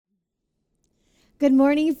Good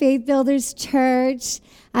morning, Faith Builders Church.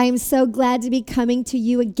 I am so glad to be coming to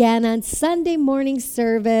you again on Sunday morning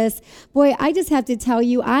service. Boy, I just have to tell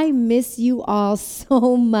you, I miss you all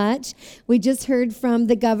so much. We just heard from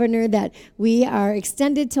the governor that we are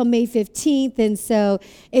extended till May 15th, and so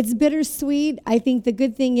it's bittersweet. I think the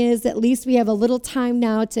good thing is at least we have a little time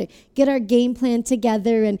now to get our game plan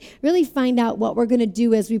together and really find out what we're going to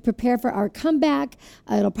do as we prepare for our comeback.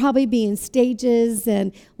 It'll probably be in stages,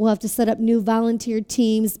 and we'll have to set up new volunteer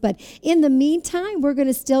teams. But in the meantime, we're going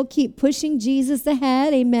to still keep pushing Jesus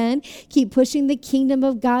ahead. Amen. Keep pushing the kingdom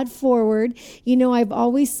of God forward. You know, I've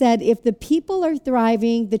always said if the people are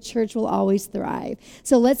thriving, the church will always thrive.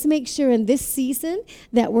 So let's make sure in this season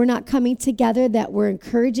that we're not coming together, that we're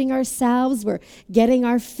encouraging ourselves, we're getting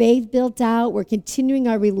our faith built out, we're continuing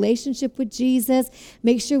our relationship with Jesus.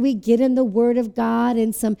 Make sure we get in the Word of God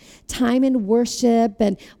and some time in worship.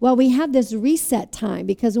 And well, we have this reset time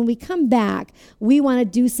because when we come back, we want to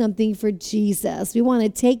do something for Jesus. We want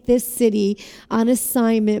to take this city on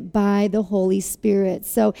assignment by the Holy Spirit.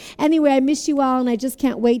 So anyway, I miss you all, and I just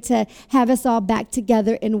can't wait to have us all back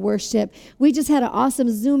together in worship. We just had an awesome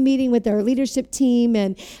Zoom meeting with our leadership team,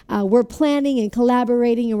 and we're planning and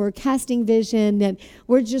collaborating, and we're casting vision, and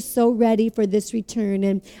we're just so ready for this return,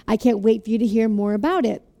 and I can't wait for you to hear more about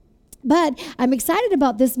it. But I'm excited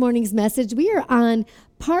about this morning's message. We are on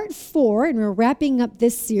part 4, and we're wrapping up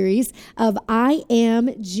this series of I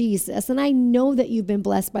Am Jesus. And I know that you've been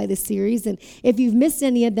blessed by this series. And if you've missed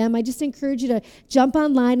any of them, I just encourage you to jump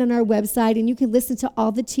online on our website, and you can listen to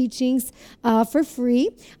all the teachings for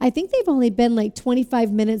free. I think they've only been like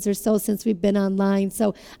 25 minutes or so since we've been online.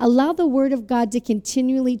 So allow the Word of God to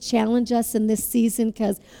continually challenge us in this season,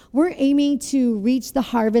 because we're aiming to reach the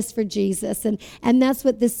harvest for Jesus. And that's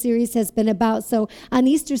what this series has been about. So on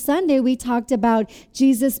Easter Sunday, we talked about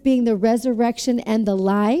Jesus being the resurrection and the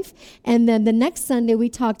life. And then the next Sunday, we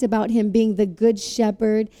talked about him being the good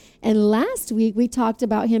shepherd. And last week, we talked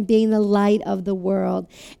about him being the light of the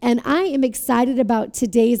world. And I am excited about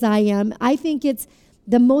today's I Am. I think it's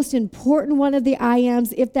the most important one of the I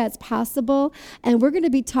Ams, if that's possible. And we're going to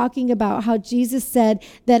be talking about how Jesus said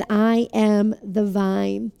that I am the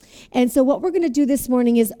vine. And so what we're going to do this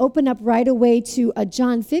morning is open up right away to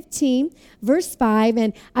John 15, verse 5.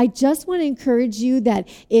 And I just want to encourage you that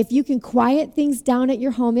if you can quiet things down at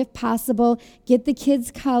your home, if possible, get the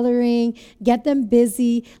kids coloring, get them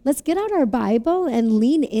busy. Let's get out our Bible and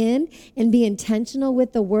lean in and be intentional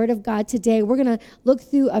with the Word of God today. We're going to look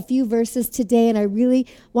through a few verses today, and I really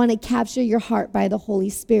want to capture your heart by the Holy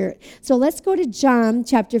Spirit. So let's go to John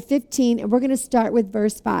chapter 15, and we're going to start with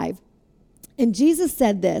verse 5. And Jesus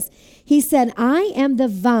said this. He said, I am the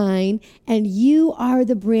vine, and you are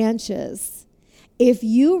the branches. If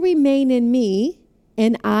you remain in me,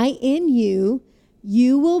 and I in you,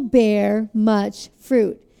 you will bear much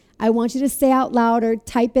fruit. I want you to say out loud or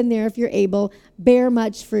type in there if you're able, bear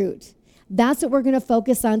much fruit. That's what we're going to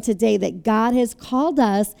focus on today, that God has called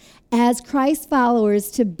us as Christ followers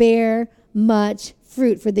to bear much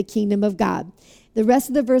fruit for the kingdom of God. The rest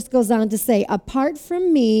of the verse goes on to say, apart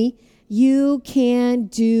from me, you can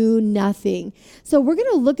do nothing. So we're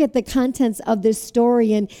going to look at the contents of this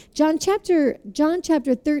story. And John chapter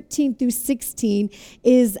 13 through 16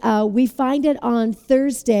 is, we find it on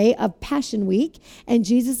Thursday of Passion Week. And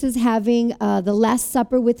Jesus is having the Last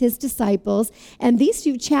Supper with his disciples. And these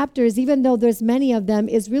few chapters, even though there's many of them,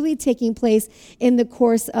 is really taking place in the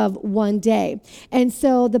course of one day. And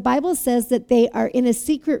so the Bible says that they are in a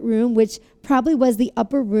secret room, which probably was the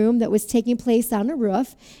upper room that was taking place on a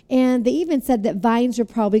roof. And they even said that vines were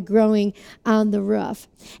probably growing on the roof.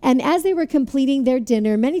 And as they were completing their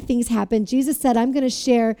dinner, many things happened. Jesus said, I'm going to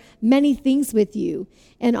share many things with you.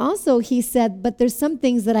 And also he said, but there's some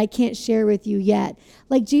things that I can't share with you yet.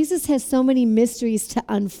 Like Jesus has so many mysteries to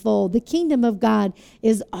unfold. The kingdom of God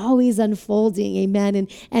is always unfolding, amen,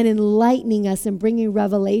 and enlightening us and bringing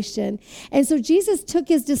revelation. And so Jesus took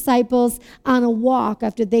his disciples on a walk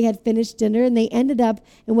after they had finished dinner, and they ended up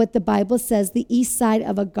in what the Bible says, the east side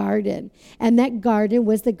of a garden. And that garden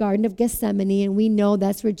was the Garden of Gethsemane, and we know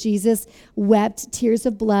that's where Jesus wept tears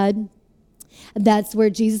of blood. That's where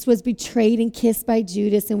Jesus was betrayed and kissed by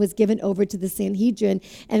Judas and was given over to the Sanhedrin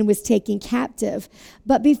and was taken captive.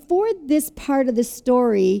 But before this part of the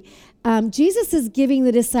story, Jesus is giving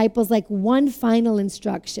the disciples like one final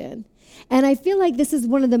instruction. And I feel like this is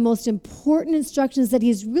one of the most important instructions that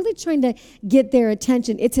he's really trying to get their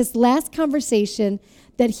attention. It's his last conversation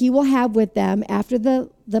that he will have with them after the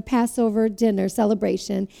Passover dinner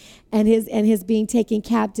celebration and his being taken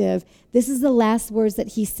captive. This is the last words that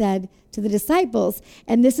he said to the disciples.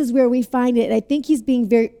 And this is where we find it. I think he's being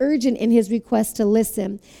very urgent in his request to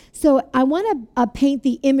listen. So I want to paint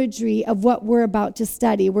the imagery of what we're about to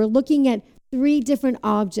study. We're looking at 3 different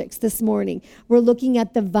objects this morning. We're looking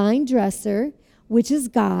at the vine dresser, which is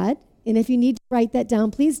God. And if you need to write that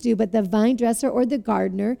down, please do. But the vine dresser or the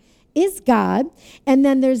gardener is God. And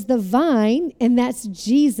then there's the vine, and that's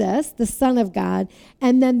Jesus, the Son of God.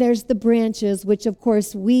 And then there's the branches, which of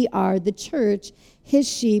course we are the church, his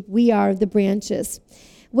sheep. We are the branches.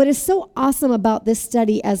 What is so awesome about this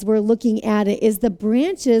study as we're looking at it is the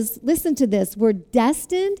branches, listen to this, were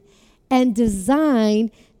destined and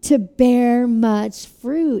designed to bear much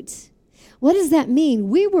fruit. What does that mean?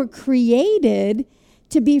 We were created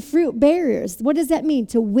to be fruit bearers. What does that mean?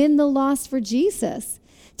 To win the lost for Jesus,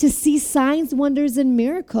 to see signs, wonders, and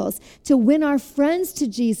miracles, to win our friends to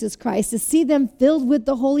Jesus Christ, to see them filled with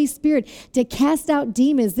the Holy Spirit, to cast out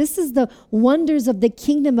demons. This is the wonders of the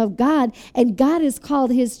kingdom of God, and God has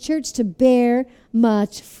called his church to bear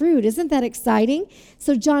much fruit. Isn't that exciting?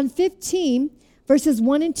 So John 15, verses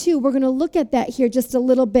 1 and 2, we're going to look at that here just a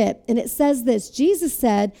little bit. And it says this, Jesus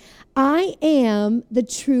said, I am the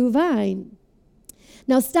true vine.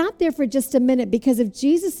 Now stop there for just a minute, because if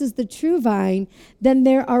Jesus is the true vine, then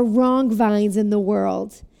there are wrong vines in the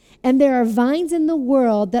world. And there are vines in the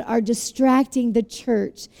world that are distracting the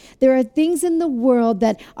church. There are things in the world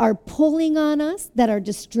that are pulling on us, that are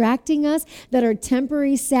distracting us, that are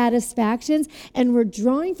temporary satisfactions, and we're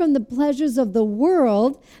drawing from the pleasures of the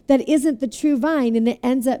world that isn't the true vine, and it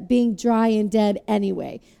ends up being dry and dead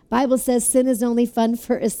anyway. Bible says sin is only fun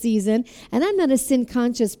for a season, and I'm not a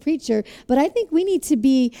sin-conscious preacher, but I think we need to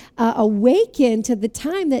be awakened to the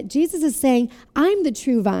time that Jesus is saying, I'm the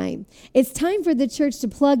true vine. It's time for the church to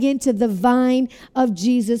plug into the vine of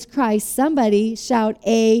Jesus Christ. Somebody shout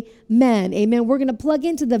amen. Amen. We're going to plug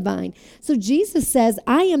into the vine. So Jesus says,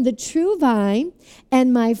 I am the true vine,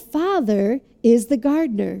 and my Father is the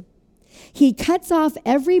gardener. He cuts off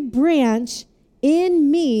every branch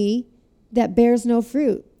in me that bears no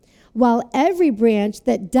fruit, while every branch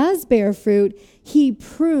that does bear fruit, he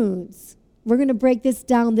prunes. We're going to break this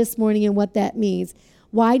down this morning and what that means.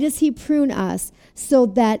 Why does he prune us? So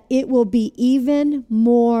that it will be even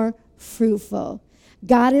more fruitful.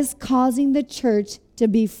 God is causing the church to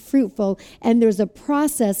be fruitful, and there's a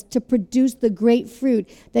process to produce the great fruit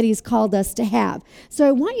that he's called us to have. So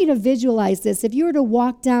I want you to visualize this. If you were to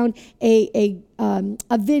walk down a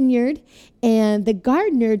vineyard, and the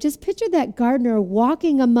gardener, just picture that gardener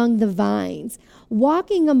walking among the vines,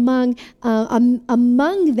 walking among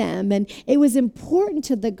them. And it was important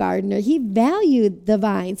to the gardener. He valued the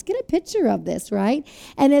vines. Get a picture of this, right?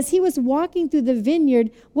 And as he was walking through the vineyard,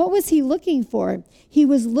 what was he looking for? He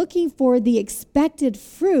was looking for the expected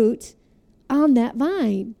fruit on that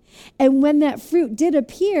vine. And when that fruit did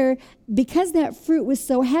appear, because that fruit was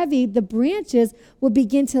so heavy, the branches would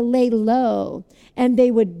begin to lay low, and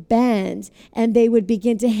they would bend, and they would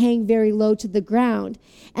begin to hang very low to the ground.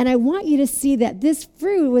 And I want you to see that this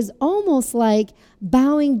fruit was almost like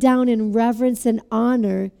bowing down in reverence and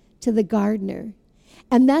honor to the gardener.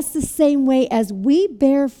 And that's the same way as we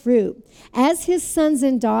bear fruit as his sons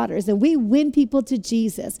and daughters, and we win people to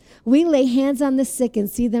Jesus. We lay hands on the sick and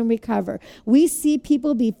see them recover. We see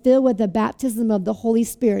people be filled with the baptism of the Holy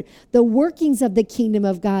Spirit, the workings of the kingdom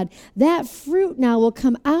of God. That fruit now will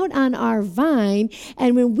come out on our vine,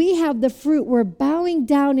 and when we have the fruit, we're bowing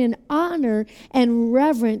down in honor and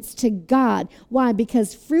reverence to God. Why?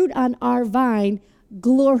 Because fruit on our vine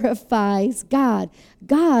glorifies God.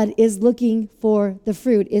 God is looking for the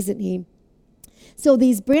fruit, isn't he? So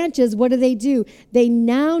these branches, what do? They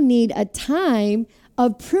now need a time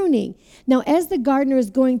of pruning. Now, as the gardener is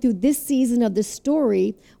going through this season of the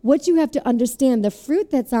story, what you have to understand, the fruit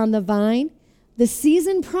that's on the vine, the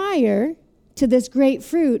season prior to this great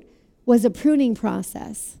fruit was a pruning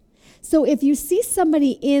process. So if you see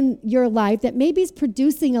somebody in your life that maybe is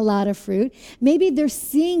producing a lot of fruit, maybe they're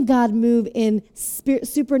seeing God move in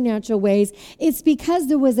supernatural ways, it's because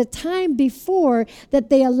there was a time before that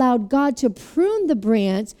they allowed God to prune the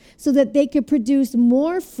branch so that they could produce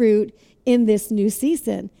more fruit in this new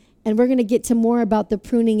season. And we're going to get to more about the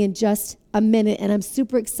pruning in just a minute, and I'm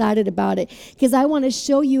super excited about it because I want to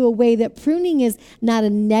show you a way that pruning is not a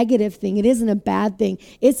negative thing. It isn't a bad thing.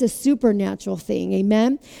 It's a supernatural thing,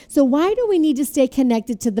 amen? So why do we need to stay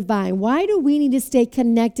connected to the vine? Why do we need to stay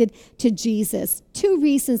connected to Jesus? 2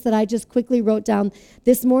 reasons that I just quickly wrote down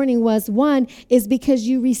this morning was, one is because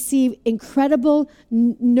you receive incredible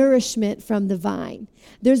nourishment from the vine.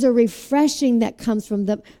 There's a refreshing that comes from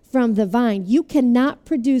the vine. You cannot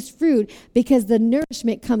produce fruit because the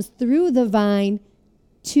nourishment comes through the vine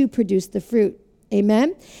to produce the fruit.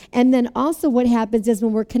 Amen? And then also what happens is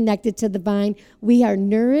when we're connected to the vine, we are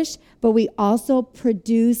nourished, but we also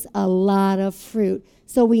produce a lot of fruit.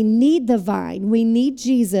 So we need the vine. We need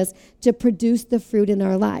Jesus to produce the fruit in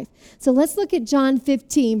our life. So let's look at John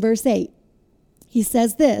 15, verse 8. He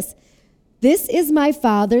says this, "This is my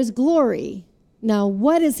Father's glory." Now,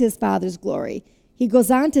 what is his Father's glory? He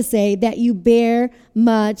goes on to say that you bear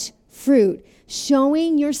much fruit,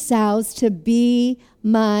 showing yourselves to be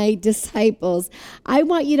my disciples. I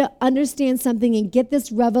want you to understand something and get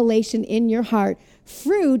this revelation in your heart.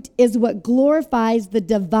 Fruit is what glorifies the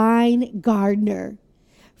divine gardener.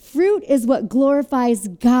 Fruit is what glorifies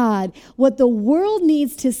God. What the world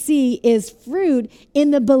needs to see is fruit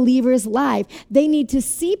in the believer's life. They need to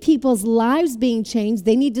see people's lives being changed.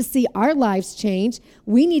 They need to see our lives change.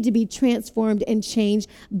 We need to be transformed and changed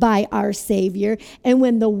by our Savior. And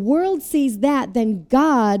when the world sees that, then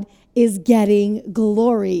God is getting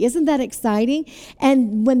glory. Isn't that exciting?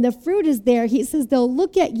 And when the fruit is there, he says they'll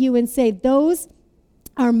look at you and say, those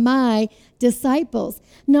are my disciples.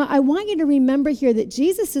 Now, I want you to remember here that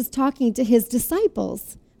Jesus is talking to his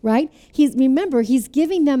disciples, right? He's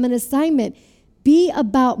giving them an assignment. Be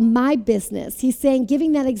about my business. He's saying,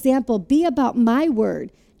 giving that example, be about my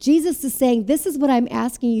word. Jesus is saying, this is what I'm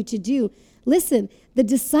asking you to do. Listen, the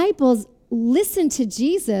disciples listened to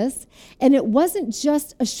Jesus, and it wasn't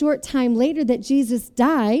just a short time later that Jesus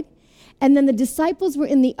died, and then the disciples were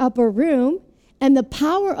in the upper room, and the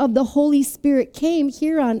power of the Holy Spirit came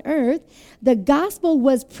here on earth. The gospel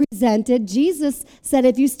was presented. Jesus said,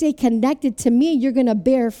 if you stay connected to me, you're going to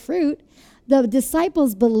bear fruit. The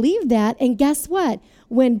disciples believed that. And guess what?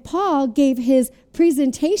 When Paul gave his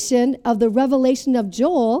presentation of the revelation of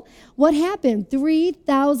Joel, what happened?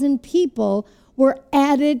 3,000 people were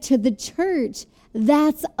added to the church.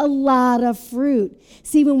 That's a lot of fruit.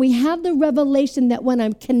 See, when we have the revelation that when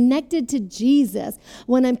I'm connected to Jesus,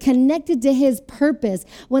 when I'm connected to his purpose,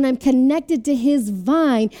 when I'm connected to his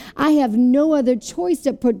vine, I have no other choice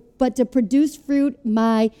but to produce fruit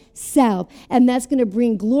myself. And that's going to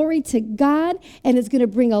bring glory to God, and it's going to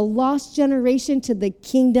bring a lost generation to the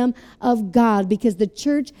kingdom of God, because the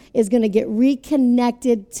church is going to get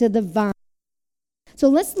reconnected to the vine. So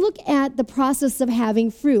let's look at the process of having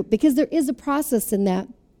fruit, because there is a process in that.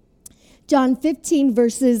 John 15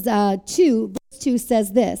 verses 2, verse 2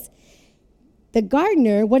 says this. The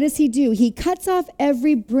gardener, what does he do? He cuts off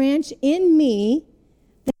every branch in me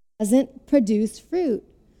that doesn't produce fruit.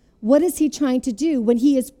 What is he trying to do? When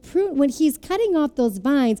he's cutting off those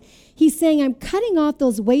vines, he's saying, I'm cutting off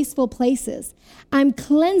those wasteful places. I'm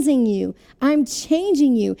cleansing you. I'm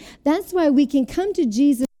changing you. That's why we can come to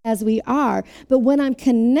Jesus as we are. But when I'm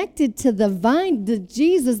connected to the vine, to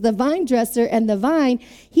Jesus, the vine dresser and the vine,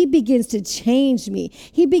 he begins to change me.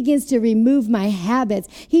 He begins to remove my habits.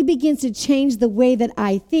 He begins to change the way that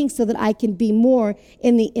I think so that I can be more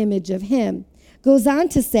in the image of him. Goes on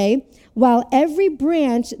to say, while every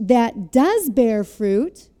branch that does bear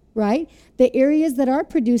fruit, right, the areas that are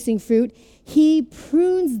producing fruit, he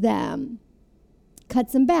prunes them,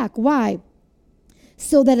 cuts them back. Why?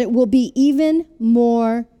 So that it will be even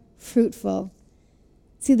more fruitful.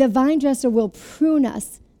 See, the vine dresser will prune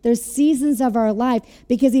us. There's seasons of our life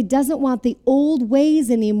because he doesn't want the old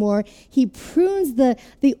ways anymore. He prunes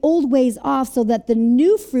the old ways off so that the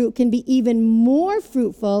new fruit can be even more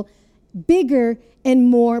fruitful, bigger, and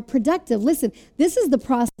more productive. Listen, this is the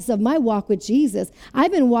process of my walk with Jesus.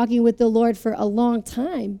 I've been walking with the Lord for a long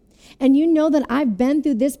time. And you know that I've been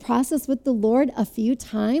through this process with the Lord a few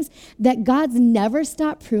times, that God's never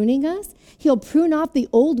stopped pruning us. He'll prune off the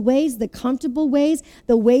old ways, the comfortable ways,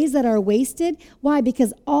 the ways that are wasted. Why?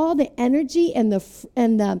 Because all the energy and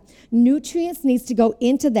the nutrients needs to go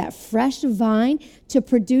into that fresh vine to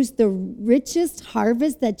produce the richest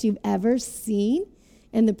harvest that you've ever seen.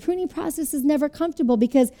 And the pruning process is never comfortable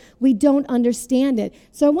because we don't understand it.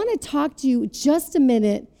 So I want to talk to you just a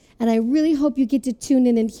minute. And I really hope you get to tune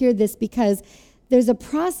in and hear this, because there's a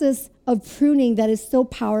process of pruning that is so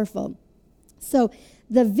powerful. So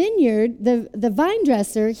the vineyard, the vine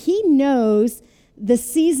dresser, he knows the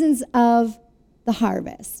seasons of the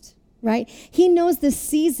harvest, right? He knows the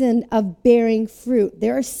season of bearing fruit.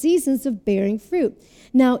 There are seasons of bearing fruit.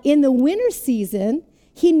 Now, in the winter season,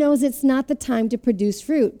 he knows it's not the time to produce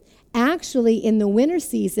fruit. Actually, in the winter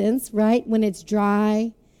seasons, right, when it's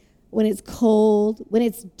dry, when it's cold, when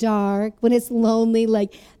it's dark, when it's lonely,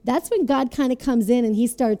 like that's when God kind of comes in and he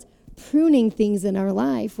starts pruning things in our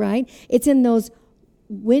life, right? It's in those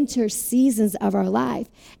winter seasons of our life.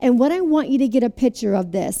 And what I want you to get a picture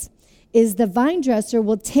of this is the vine dresser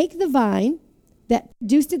will take the vine that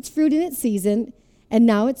produced its fruit in its season, and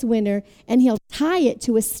now it's winter, and he'll tie it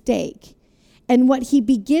to a stake. And what he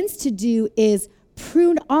begins to do is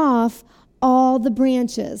prune off all the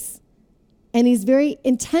branches. And he's very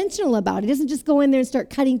intentional about it. He doesn't just go in there and start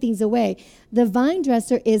cutting things away. The vine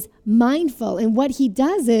dresser is mindful. And what he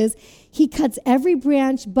does is he cuts every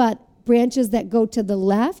branch but branches that go to the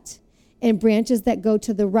left and branches that go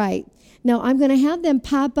to the right. Now, I'm going to have them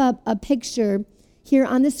pop up a picture here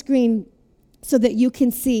on the screen so that you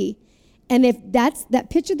can see. And if that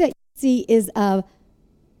picture that you see is of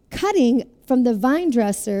cutting from the vine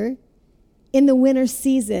dresser in the winter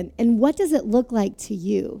season, and what does it look like to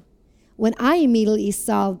you? When I immediately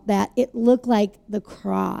saw that, it looked like the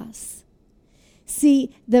cross.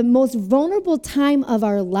 See, the most vulnerable time of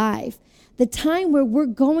our life, the time where we're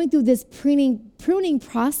going through this pruning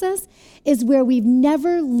process, is where we've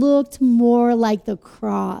never looked more like the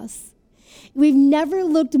cross. We've never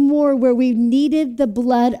looked more where we've needed the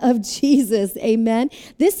blood of Jesus. Amen.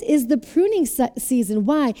 This is the pruning season.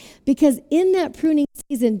 Why? Because in that pruning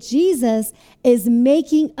season, Jesus is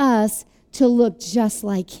making us to look just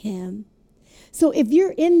like him. So if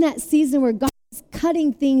you're in that season where God is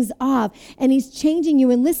cutting things off and he's changing you,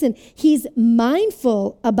 and listen, he's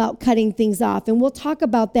mindful about cutting things off, and we'll talk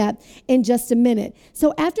about that in just a minute.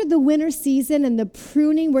 So after the winter season and the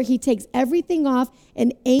pruning where he takes everything off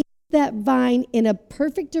and aims that vine in a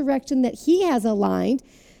perfect direction that he has aligned,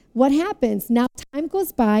 what happens? Now time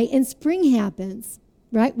goes by and spring happens,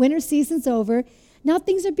 right? Winter season's over. Now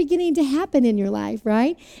things are beginning to happen in your life,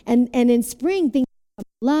 right? And in spring, things become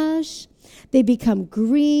lush, they become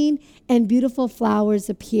green, and beautiful flowers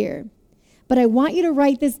appear. But I want you to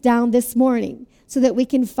write this down this morning so that we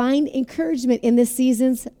can find encouragement in the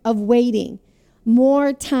seasons of waiting.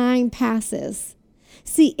 More time passes.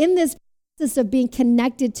 See, in this process of being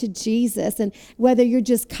connected to Jesus, and whether you're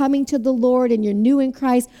just coming to the Lord and you're new in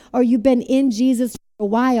Christ, or you've been in Jesus a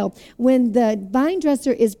while, when the vine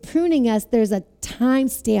dresser is pruning us, there's a time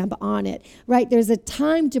stamp on it, right? There's a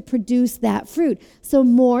time to produce that fruit. So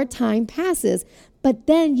more time passes. But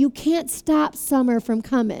then you can't stop summer from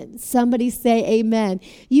coming. Somebody say amen.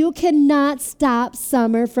 You cannot stop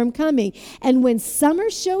summer from coming. And when summer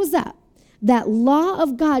shows up, that law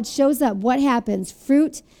of God shows up, what happens?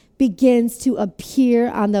 Fruit begins to appear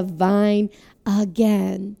on the vine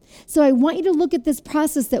again. So I want you to look at this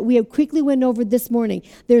process that we have quickly went over this morning.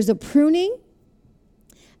 There's a pruning,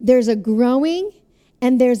 there's a growing,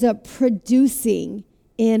 and there's a producing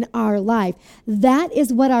in our life. That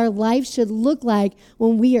is what our life should look like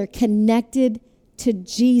when we are connected to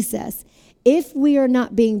Jesus. If we are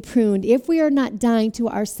not being pruned, if we are not dying to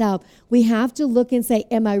ourselves, we have to look and say,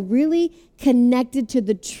 am I really connected to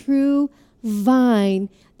the true vine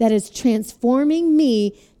that is transforming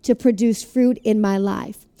me to produce fruit in my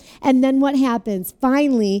life? And then what happens?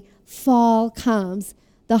 Finally, fall comes.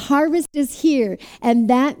 The harvest is here, and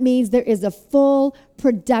that means there is a full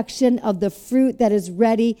production of the fruit that is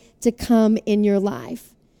ready to come in your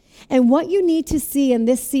life. And what you need to see in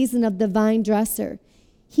this season of the vine dresser,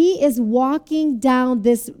 he is walking down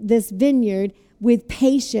this vineyard with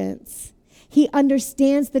patience. He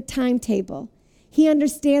understands the timetable. He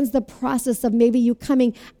understands the process of maybe you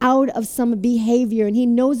coming out of some behavior, and he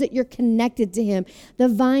knows that you're connected to him. The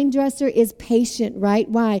vine dresser is patient, right?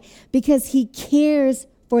 Why? Because he cares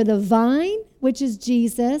for the vine, which is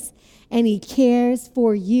Jesus, and he cares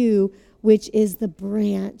for you, which is the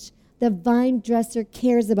branch. The vine dresser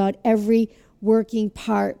cares about every working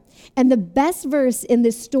part. And the best verse in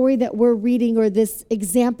this story that we're reading, or this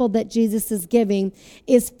example that Jesus is giving,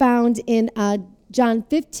 is found in John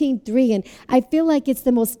 15:3, and I feel like it's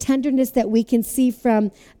the most tenderness that we can see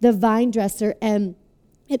from the vine dresser, and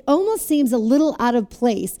it almost seems a little out of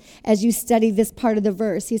place as you study this part of the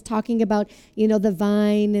verse. He's talking about, the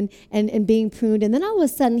vine and being pruned, and then all of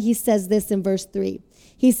a sudden he says this in verse 3.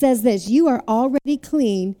 He says this, "You are already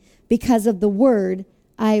clean because of the word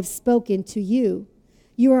I have spoken to you."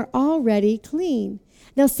 You are already clean.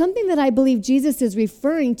 Now, something that I believe Jesus is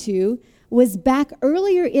referring to was back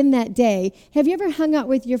earlier in that day. Have you ever hung out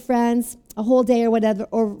with your friends a whole day or whatever,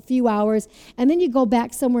 or a few hours, and then you go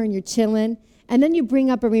back somewhere and you're chilling, And then you bring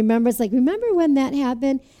up a remembrance, like, remember when that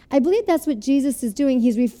happened? I believe that's what Jesus is doing.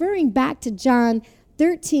 He's referring back to John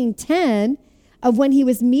 13:10 of when he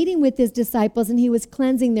was meeting with his disciples and he was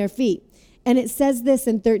cleansing their feet. And it says this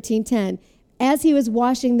in 13:10, as he was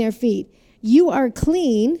washing their feet, you are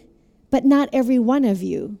clean, but not every one of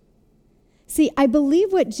you. See, I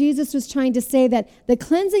believe what Jesus was trying to say, that the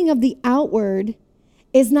cleansing of the outward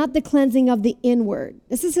is not the cleansing of the inward.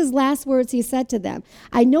 This is his last words he said to them.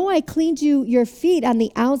 I know I cleaned your feet on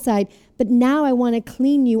the outside, but now I want to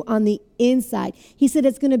clean you on the inside. He said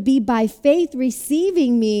it's going to be by faith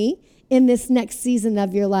receiving me in this next season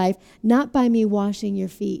of your life, not by me washing your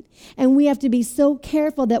feet. And we have to be so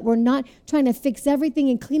careful that we're not trying to fix everything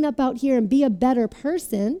and clean up out here and be a better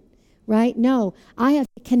person, right? No, I have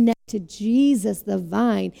to connect to Jesus, the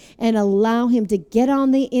vine, and allow him to get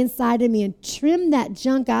on the inside of me and trim that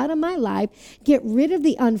junk out of my life, get rid of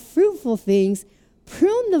the unfruitful things,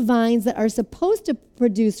 prune the vines that are supposed to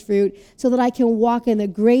produce fruit so that I can walk in the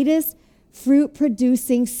greatest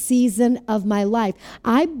fruit-producing season of my life.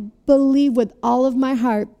 I believe with all of my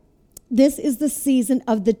heart this is the season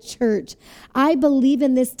of the church. I believe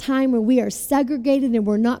in this time where we are segregated and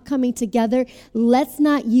we're not coming together. Let's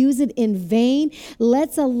not use it in vain.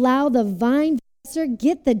 Let's allow the vine dresser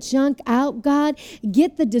get the junk out, God.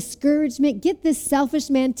 Get the discouragement. Get this selfish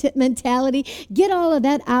mentality. Get all of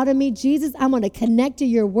that out of me. Jesus, I'm going to connect to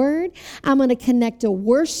your word. I'm going to connect to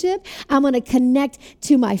worship. I'm going to connect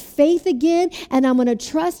to my faith again. And I'm going to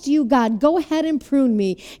trust you, God. Go ahead and prune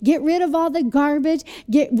me. Get rid of all the garbage.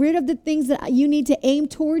 Get rid of the things that you need to aim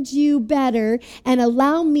towards you better, and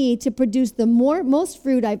allow me to produce the most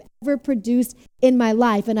fruit I've ever produced in my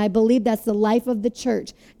life. And I believe that's the life of the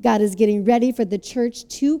church. God is getting ready for the church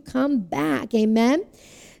to come back. Amen.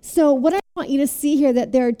 So what I want you to see here,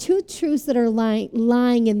 that there are two truths that are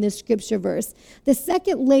lying in this scripture verse. The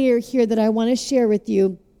second layer here that I want to share with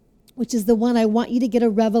you, which is the one I want you to get a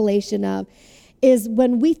revelation of, is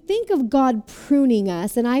when we think of God pruning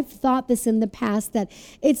us, and I've thought this in the past, that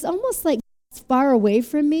it's almost like God's far away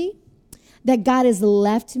from me, that God has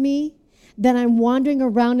left me, that I'm wandering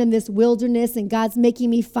around in this wilderness and God's making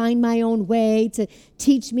me find my own way to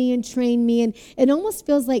teach me and train me. And it almost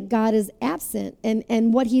feels like God is absent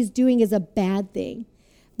and what he's doing is a bad thing.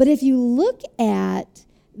 But if you look at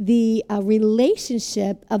the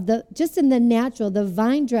relationship of just in the natural, the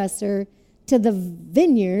vine dresser to the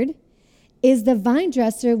vineyard, is the vine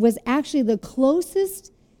dresser was actually the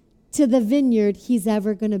closest to the vineyard he's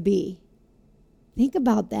ever going to be. Think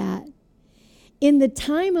about that. In the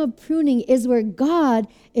time of pruning is where God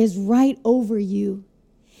is right over you.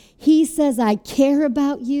 He says, I care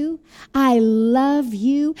about you. I love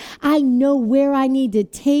you. I know where I need to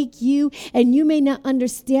take you. And you may not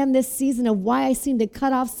understand this season of why I seem to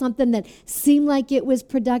cut off something that seemed like it was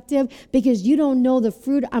productive, because you don't know the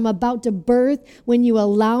fruit I'm about to birth when you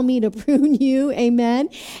allow me to prune you. Amen.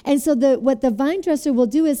 And so what the vine dresser will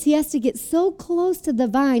do is he has to get so close to the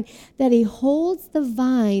vine that he holds the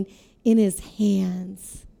vine in his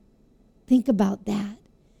hands. Think about that.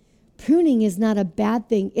 Pruning is not a bad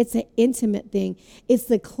thing. It's an intimate thing. It's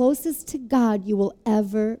the closest to God you will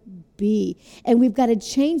ever be. And we've got to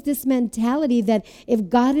change this mentality that if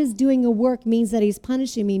God is doing a work means that he's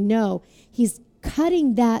punishing me. No, he's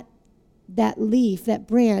cutting that leaf, that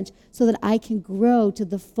branch, so that I can grow to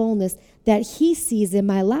the fullness that he sees in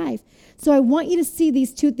my life. So I want you to see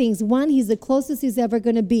these two things. One, he's the closest he's ever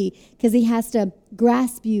going to be because he has to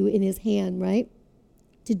grasp you in his hand, right,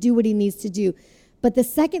 to do what he needs to do. But the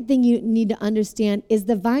second thing you need to understand is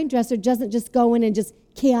the vine dresser doesn't just go in and just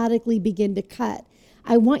chaotically begin to cut.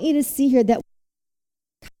 I want you to see here that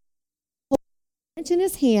he holds the branch in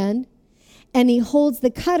his hand and he holds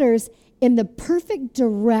the cutters in the perfect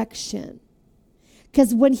direction.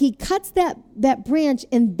 Because when he cuts that branch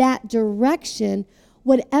in that direction,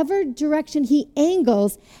 whatever direction he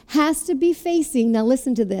angles has to be facing, now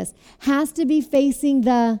listen to this, has to be facing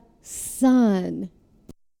the sun.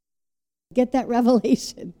 Get that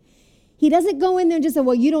revelation. He doesn't go in there and just say,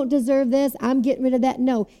 well, you don't deserve this, I'm getting rid of that.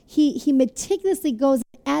 No, he meticulously goes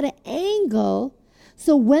at an angle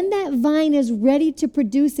so when that vine is ready to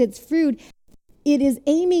produce its fruit, it is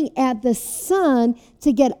aiming at the sun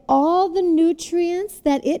to get all the nutrients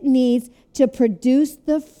that it needs to produce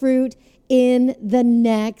the fruit in the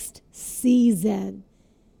next season.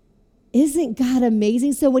 Isn't God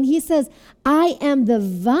amazing? So when he says, I am the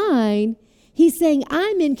vine, he's saying,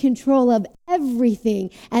 I'm in control of everything,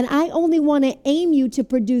 and I only want to aim you to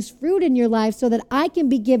produce fruit in your life so that I can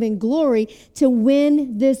be given glory to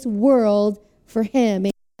win this world for him.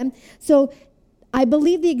 Amen? So I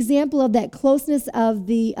believe the example of that closeness of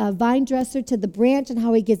the vine dresser to the branch and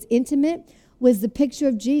how he gets intimate was the picture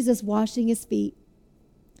of Jesus washing his feet.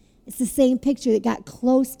 It's the same picture that got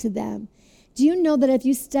close to them. Do you know that if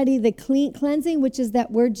you study the cleansing, which is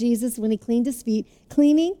that word Jesus when he cleaned his feet,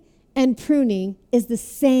 cleaning and pruning is the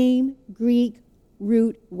same Greek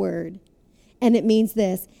root word. And it means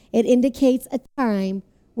this: it indicates a time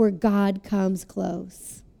where God comes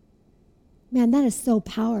close. Man, that is so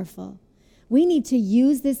powerful. We need to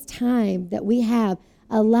use this time that we have,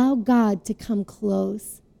 allow God to come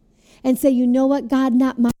close and say, you know what, God,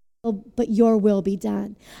 not my will, but your will be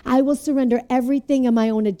done. I will surrender everything in my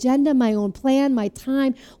own agenda, my own plan, my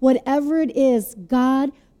time, whatever it is.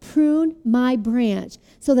 God, prune my branch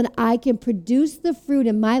so that I can produce the fruit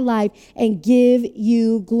in my life and give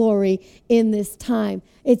you glory in this time.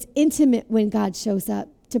 It's intimate when God shows up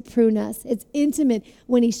to prune us. It's intimate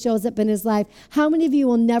when he shows up in his life. How many of you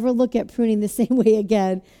will never look at pruning the same way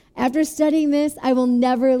again? After studying this, I will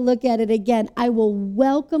never look at it again. I will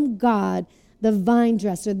welcome God, the vine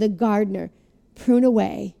dresser, the gardener, prune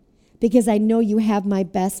away, because I know you have my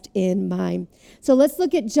best in mind. So let's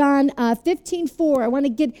look at John 15:4. I want to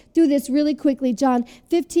get through this really quickly. John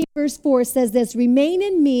 15, verse 4 says this: remain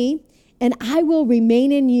in me, and I will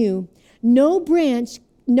remain in you. No branch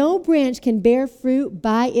can bear fruit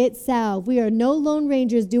by itself. We are no lone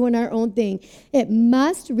rangers doing our own thing. It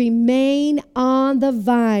must remain on the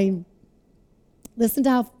vine. Listen to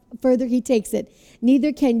how further he takes it.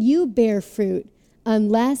 Neither can you bear fruit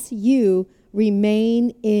unless you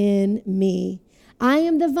remain in me. I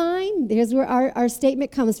am the vine. Here's where our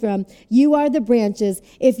statement comes from. You are the branches.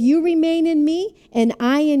 If you remain in me and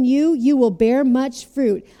I in you, you will bear much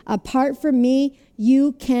fruit. Apart from me,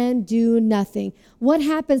 you can do nothing. What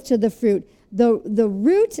happens to the fruit? The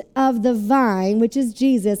root of the vine, which is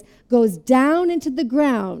Jesus, goes down into the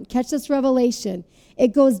ground. Catch this revelation. It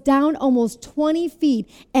goes down almost 20 feet,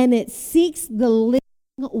 and it seeks the living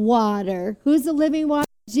water. Who's the living water?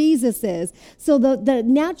 Jesus is. So the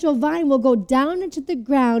natural vine will go down into the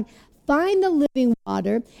ground, find the living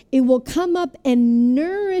water. It will come up and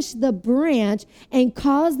nourish the branch and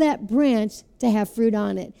cause that branch to have fruit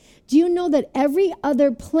on it. Do you know that every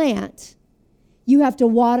other plant you have to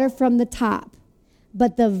water from the top,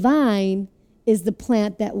 but the vine is the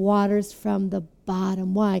plant that waters from the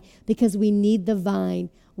bottom? Why? Because we need the vine.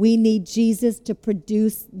 We need Jesus to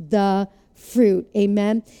produce the fruit.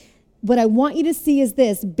 Amen. What I want you to see is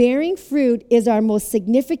this: bearing fruit is our most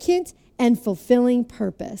significant and fulfilling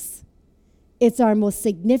purpose. It's our most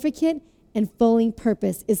significant and fulfilling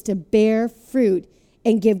purpose is to bear fruit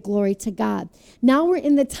and give glory to God. Now we're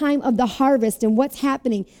in the time of the harvest, and what's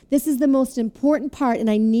happening? This is the most important part, and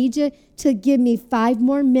I need you to give me 5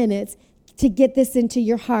 more minutes to get this into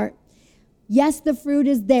your heart. Yes, the fruit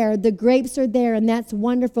is there, the grapes are there, and that's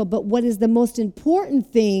wonderful, but what is the most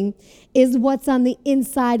important thing is what's on the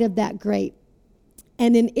inside of that grape.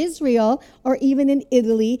 And in Israel, or even in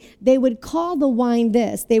Italy, they would call the wine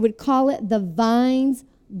this. They would call it the vine's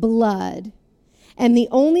blood. And the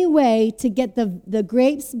only way to get the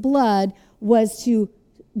grape's blood was to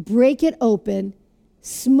break it open,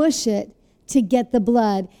 smush it to get the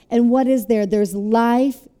blood. And what is there? There's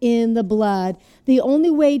life in the blood. The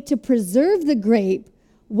only way to preserve the grape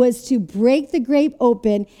was to break the grape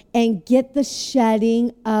open and get the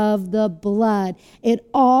shedding of the blood. It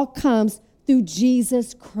all comes through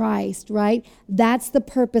Jesus Christ, right? That's the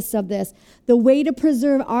purpose of this. The way to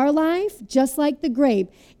preserve our life, just like the grape,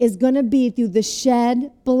 is going to be through the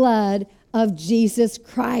shed blood of Jesus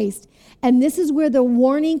Christ. And this is where the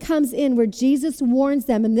warning comes in, where Jesus warns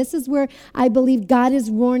them. And this is where I believe God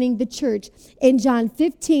is warning the church. In John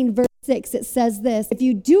 15, verse 6, it says this: if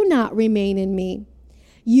you do not remain in me,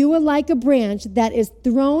 you are like a branch that is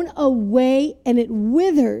thrown away and it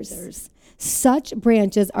withers. Such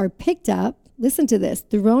branches are picked up, listen to this,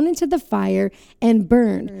 thrown into the fire and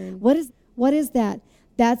burned. What is that?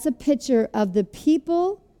 That's a picture of the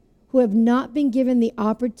people who have not been given the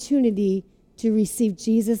opportunity to receive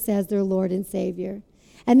Jesus as their Lord and Savior.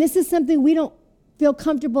 And this is something we don't feel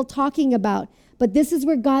comfortable talking about, but this is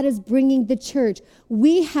where God is bringing the church.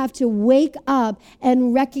 We have to wake up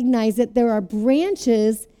and recognize that there are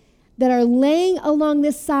branches that are laying along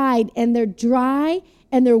the side, and they're dry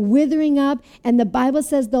and they're withering up, and the Bible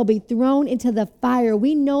says they'll be thrown into the fire.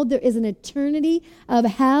 We know there is an eternity of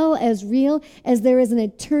hell as real as there is an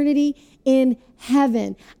eternity in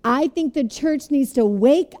heaven. I think the church needs to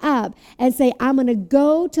wake up and say, I'm going to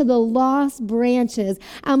go to the lost branches.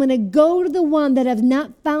 I'm going to go to the one that have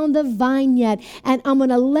not found the vine yet, and I'm going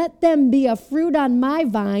to let them be a fruit on my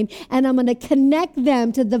vine, and I'm going to connect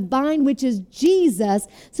them to the vine, which is Jesus,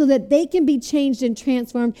 so that they can be changed and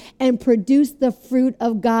transformed and produce the fruit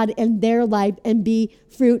of God in their life and be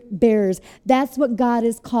fruit bearers. That's what God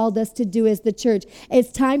has called us to do as the church.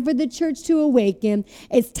 It's time for the church to awaken.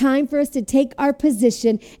 It's time for us to take our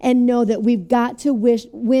position and know that we've got to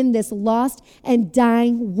win this lost and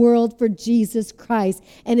dying world for Jesus Christ.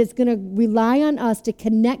 And it's going to rely on us to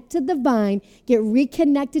connect to the vine, get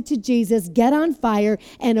reconnected to Jesus, get on fire,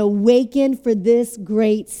 and awaken for this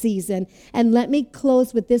great season. And let me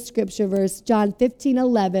close with this scripture verse, John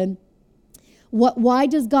 15:11. Why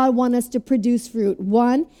does God want us to produce fruit?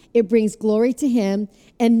 1, it brings glory to him.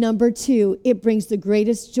 And number 2, it brings the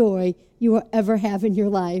greatest joy you will ever have in your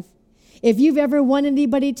life. If you've ever won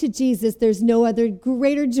anybody to Jesus, there's no other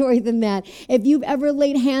greater joy than that. If you've ever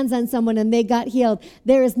laid hands on someone and they got healed,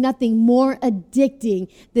 there is nothing more addicting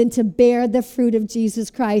than to bear the fruit of Jesus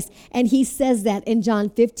Christ. And he says that in John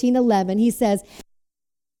 15:11. He says,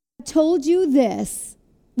 I told you this.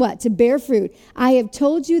 What? To bear fruit. I have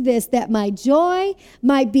told you this, that my joy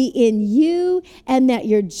might be in you and that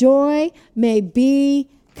your joy may be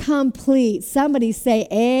complete. Somebody say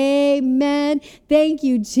amen. Thank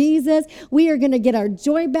you, Jesus. We are going to get our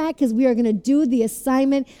joy back because we are going to do the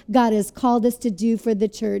assignment God has called us to do for the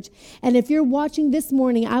church. And if you're watching this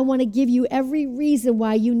morning, I want to give you every reason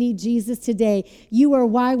why you need Jesus today. You are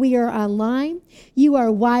why we are online. You are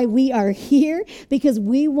why we are here, because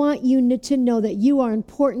we want you to know that you are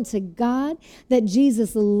important to God, that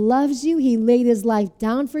Jesus loves you. He laid his life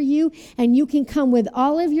down for you, and you can come with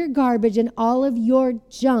all of your garbage and all of your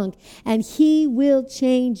junk, and he will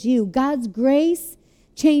change you. God's grace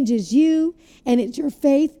changes you, and it's your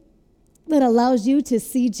faith that allows you to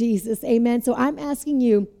see Jesus. Amen. So I'm asking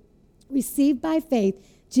you, receive by faith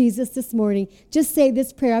Jesus this morning. Just say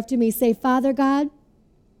this prayer after me. Say, Father God,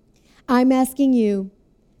 I'm asking you,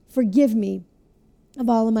 forgive me of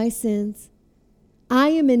all of my sins. I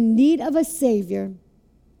am in need of a Savior,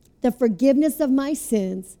 the forgiveness of my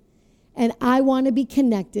sins, and I want to be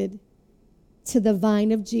connected to the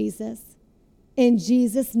vine of Jesus. In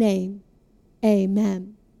Jesus' name,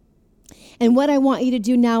 amen. And what I want you to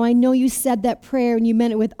do now, I know you said that prayer and you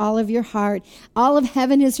meant it with all of your heart. All of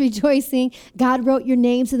heaven is rejoicing. God wrote your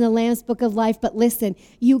names in the Lamb's Book of Life. But listen,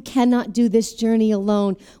 you cannot do this journey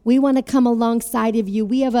alone. We want to come alongside of you.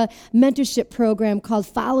 We have a mentorship program called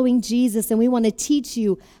Following Jesus, and we want to teach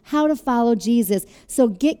you how to follow Jesus. So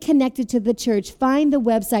get connected to the church. Find the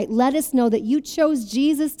website. Let us know that you chose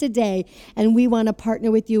Jesus today, and we want to partner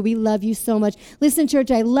with you. We love you so much. Listen, church,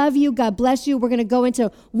 I love you. God bless you. We're going to go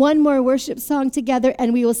into one more worship song together,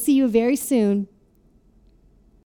 and we will see you very soon.